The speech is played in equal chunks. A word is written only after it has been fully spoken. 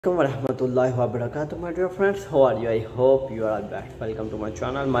Warahmatullahi wabarakatuh, my dear friends. How are you? I hope you are all best. Welcome to my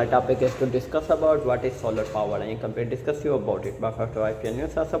channel. My topic is to discuss about what is solar power. I am going to discuss you about it. But first, if you are new,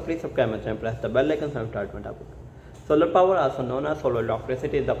 so please subscribe my channel, press the bell icon, and start my topic. Solar power, also known as solar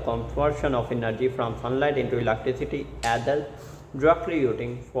electricity, is the conversion of energy from sunlight into electricity, either directly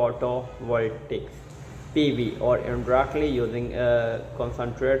using photovoltaics (PV) or indirectly using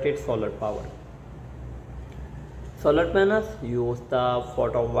concentrated solar power. Solar panels use the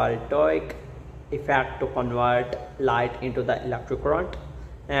photovoltaic effect to convert light into the electric current,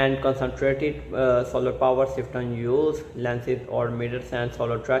 and concentrated solar power system use lenses or mirrors and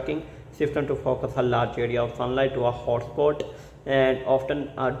solar tracking system to focus a large area of sunlight to a hotspot, and often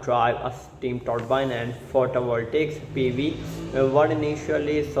drive a steam turbine. And photovoltaics (PV) were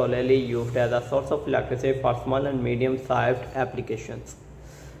initially solely used as a source of electricity for small and medium-sized applications,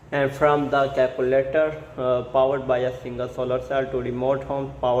 and from the calculator powered by a single solar cell to remote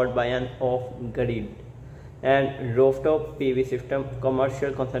homes powered by an off-grid and rooftop PV system.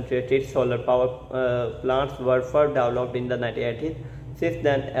 Commercial concentrated solar power plants were first developed in the 1980s. Since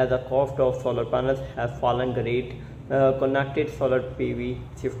then, as the cost of solar panels has fallen, grid connected solar PV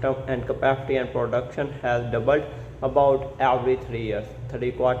system and capacity and production has doubled about every 3 years.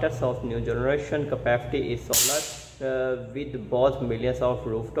 3/4 of new generation capacity is solar, with both millions of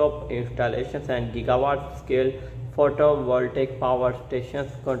rooftop installations and gigawatt scale photovoltaic power stations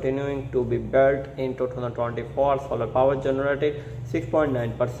continuing to be built. In 2024, solar power generated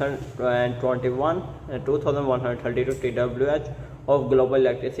 6.9% and 2,132 TWh of global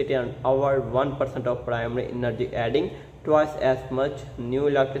electricity and over 1% of primary energy, adding twice as much new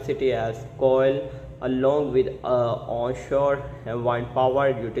electricity as coal, along with onshore wind power.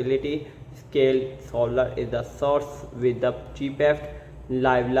 Utility scale solar is the source with the cheapest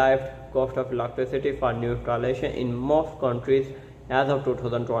levelized cost of electricity for new installation in most countries. As of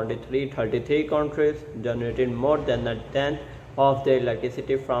 2023, 33 countries generated more than a tenth of their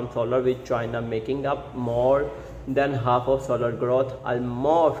electricity from solar, with China making up more than half of solar growth.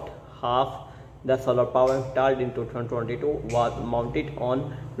 Almost half the solar power installed in 2022 was mounted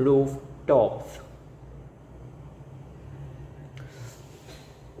on rooftops.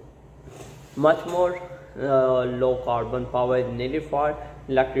 Much more low carbon power is needed for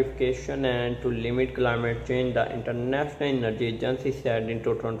electrification and to limit climate change. The International Energy Agency said in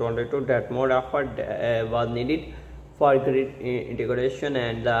 2022 that more effort was needed for grid integration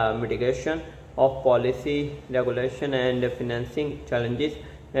and the mitigation of policy, regulation and financing challenges.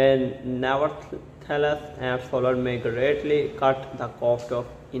 And nevertheless, solar may greatly cut the cost of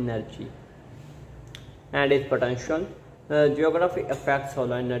energy and its potential. Geography affects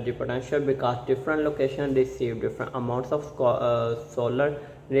solar energy potential because different locations receive different amounts of solar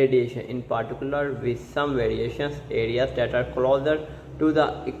radiation. In particular, with some variations, areas that are closer to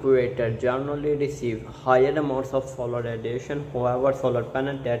the equator generally receive higher amounts of solar radiation. However, solar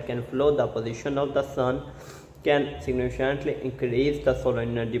panels that can follow the position of the sun can significantly increase the solar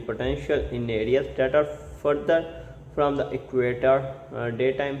energy potential in areas that are further from the equator.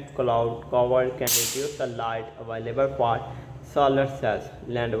 Daytime cloud cover can reduce the light available for solar cells.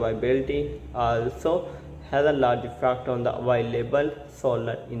 Land availability also has a large effect on the available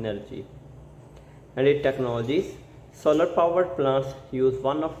solar energy. And its technologies. Solar power plants use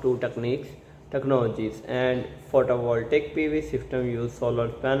one of two technologies, and photovoltaic PV system use solar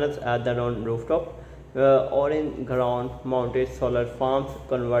panels either on rooftop or in ground-mounted solar farms,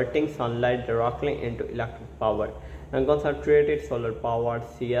 converting sunlight directly into electric power. And concentrated solar power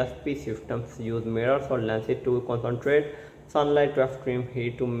CSP systems use mirrors or lenses to concentrate sunlight to extreme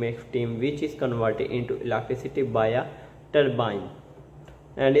heat to make steam, which is converted into electricity by a turbine.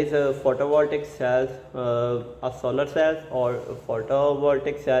 And is a photovoltaic cells, a solar cell or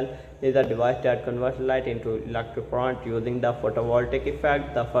photovoltaic cell is a device that converts light into electric current using the photovoltaic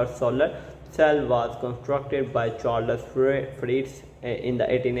effect. The first solar cell was constructed by Charles Fritz in the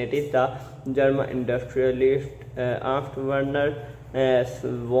 1880s. The German industrialist Ernst Werner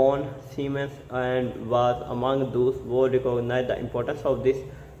von Siemens and was among those who recognized the importance of this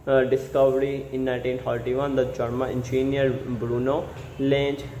discovery. In 1931, the German engineer Bruno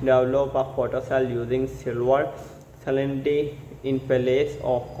Lange developed a photocell using silver selenide in place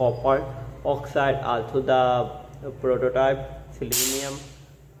of copper oxide. Also, the prototype selenium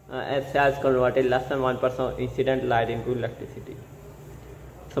cells converted less than 1% of incident light into electricity.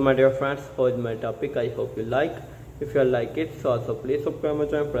 So my dear friends, how is my topic? I hope you like. If you like it, so also please subscribe my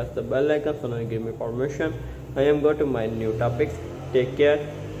channel, press the bell icon so you give me permission. I am going to my new topics. Take care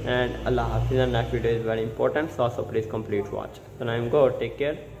and Allah Hafiz. And next video is very important, so also please complete watch. So I am going. Take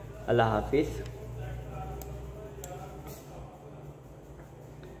care. Allah Hafiz.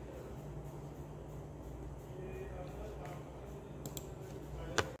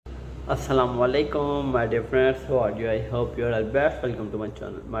 Assalamualaikum my dear friends, how are you? I hope you are all best. Welcome to my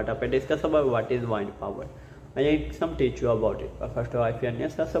channel. My topic discuss about what is wind power. I need some teach you about it. But first of all, if you are new,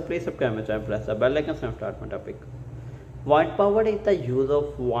 so please subscribe my channel, press the bell icon and start my topic. Wind power is the use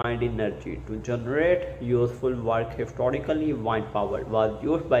of wind energy to generate useful work. Historically, wind power was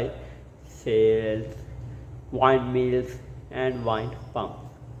used by sails, windmills and wind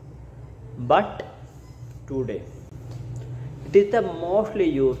pumps. But today it is the mostly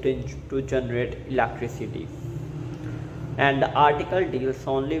used to generate electricity, and the article deals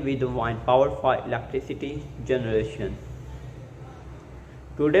only with wind power for electricity generation.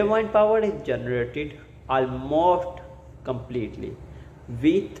 Today wind power is generated almost completely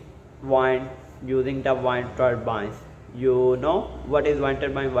with wind using the wind turbines. You know what is wind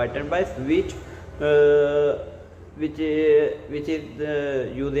turbine? Wind turbines which is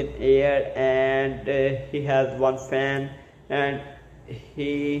used in air, and he has one fan, and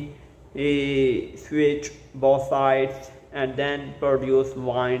he switch both sides and then produce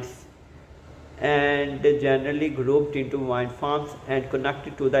winds, and they generally grouped into wind farms and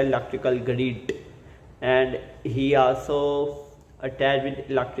connected to the electrical grid, and he also attached with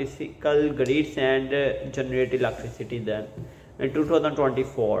electrical grids and generate electricity. Then in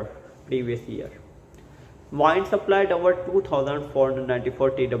 2024 previous year, wind supplied over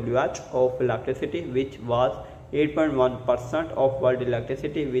 2494 TWh of electricity, which was 8.1% of world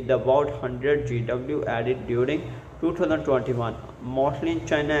electricity, with about 100 GW added during 2021, mostly in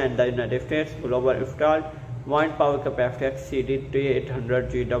China and the United States. Global installed wind power capacity exceeded 800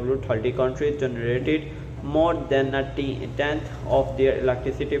 GW. 30 countries generated more than a tenth of their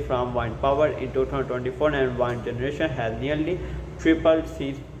electricity from wind power in 2024, and wind generation has nearly tripled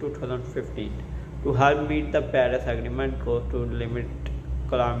since 2015. To help meet the Paris Agreement goals to limit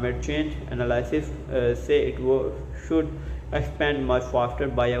climate change, analysis say it should expand much faster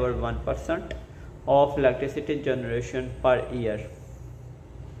by over 1% of electricity generation per year.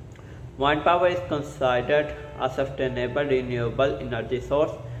 Wind power is considered a sustainable renewable energy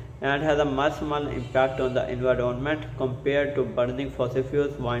source and has a much smaller impact on the environment compared to burning fossil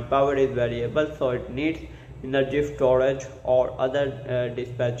fuels. Wind power is variable, so it needs energy storage or other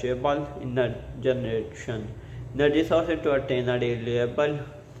dispatchable generation energy sources to attain a reliable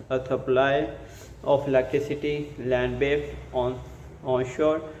supply of electricity. Land-based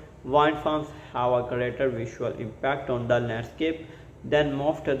onshore wind farms have a greater visual impact on the landscape than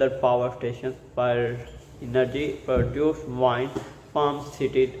most other power stations. Per energy produced, wind farms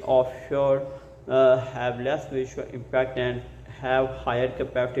sited offshore have less visual impact and have higher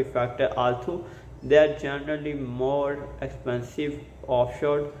capacity factor, although they are generally more expensive.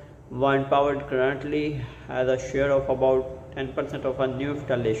 Offshore wind power currently has a share of about 10% of our new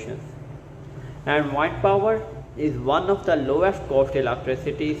installations, and wind power is one of the lowest cost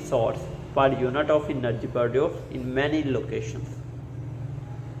electricity source per unit of energy produced in many locations.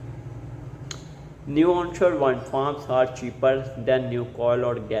 New onshore wind farms are cheaper than new coal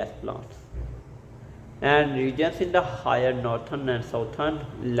or gas plants, and regions in the higher northern and southern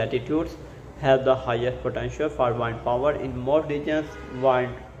latitudes have the highest potential for wind power. In most regions,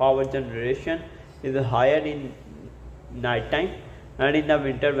 wind power generation is higher in nighttime and in the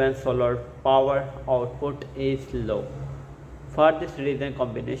winter when solar power output is low. For this reason,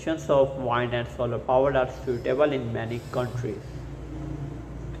 combinations of wind and solar power are suitable in many countries.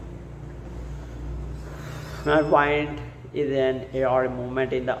 And wind is an air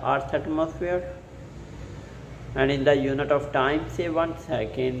movement in the Earth's atmosphere, and in the unit of time, say 1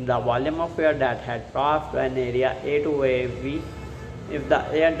 second, the volume of air that had passed an area A to a V. If the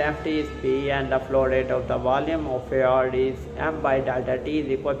air density is P and the flow rate of the volume of air is m by delta T is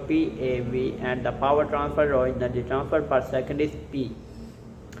equal to PAV, and the power transfer or energy transfer per second is P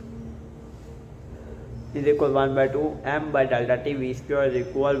is equal to 1 by 2 m by delta T. V square is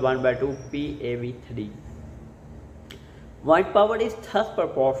equal to 1 by 2 PAV3. Wind power is thus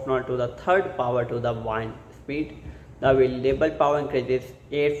proportional to the third power to the wind speed. The available power increases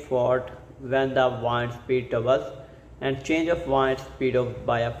 8-fold when the wind speed doubles, and change of wind speed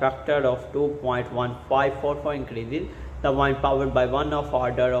by a factor of 2.154 for increases the wind power by 1 of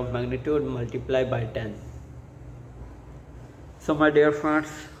order of magnitude multiplied by 10. So my dear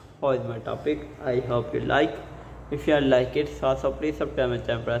friends, how is my topic? I hope you like. If you like it, so please subscribe my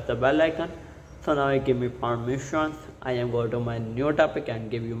channel, press the bell icon. So now give me permissions. I am going to my new topic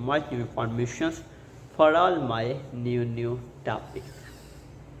and give you much new permissions for all my new topics.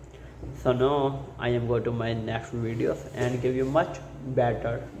 So now I am going to my next videos and give you much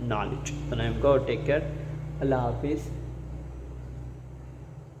better knowledge. So I am going to take care. Allah Hafiz.